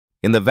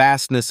In the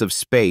vastness of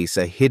space,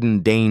 a hidden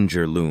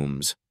danger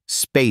looms: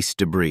 space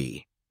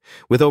debris.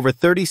 With over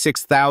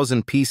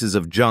 36,000 pieces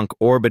of junk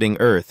orbiting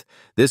Earth,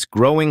 this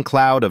growing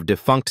cloud of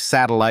defunct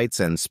satellites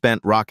and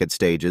spent rocket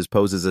stages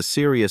poses a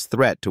serious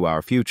threat to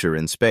our future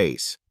in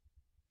space.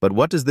 But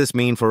what does this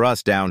mean for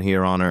us down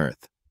here on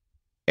Earth?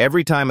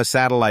 Every time a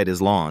satellite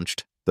is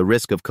launched, the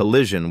risk of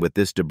collision with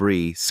this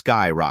debris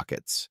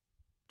skyrockets.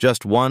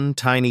 Just one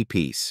tiny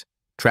piece,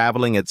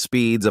 traveling at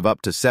speeds of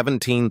up to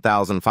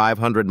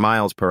 17,500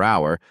 miles per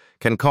hour,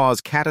 can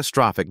cause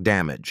catastrophic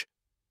damage.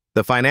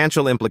 The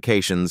financial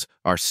implications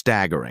are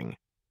staggering.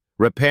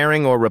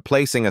 Repairing or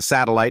replacing a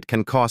satellite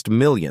can cost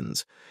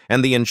millions,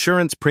 and the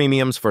insurance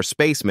premiums for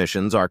space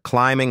missions are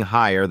climbing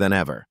higher than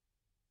ever.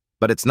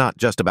 But it's not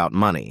just about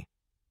money.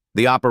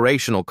 The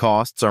operational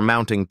costs are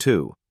mounting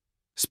too.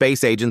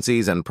 Space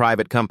agencies and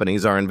private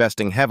companies are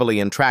investing heavily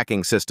in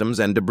tracking systems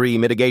and debris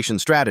mitigation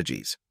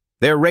strategies.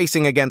 They're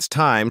racing against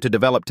time to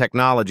develop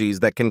technologies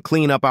that can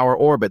clean up our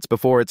orbits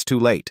before it's too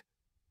late.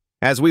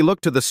 As we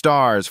look to the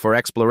stars for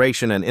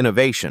exploration and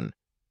innovation,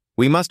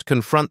 we must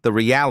confront the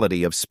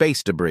reality of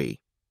space debris.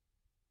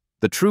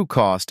 The true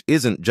cost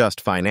isn't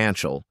just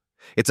financial.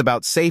 It's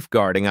about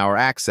safeguarding our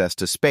access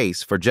to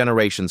space for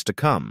generations to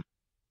come.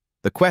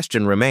 The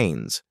question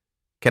remains,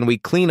 can we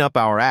clean up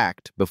our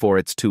act before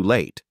it's too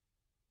late?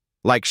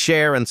 Like,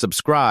 share, and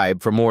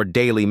subscribe for more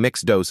daily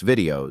mixed-dose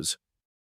videos.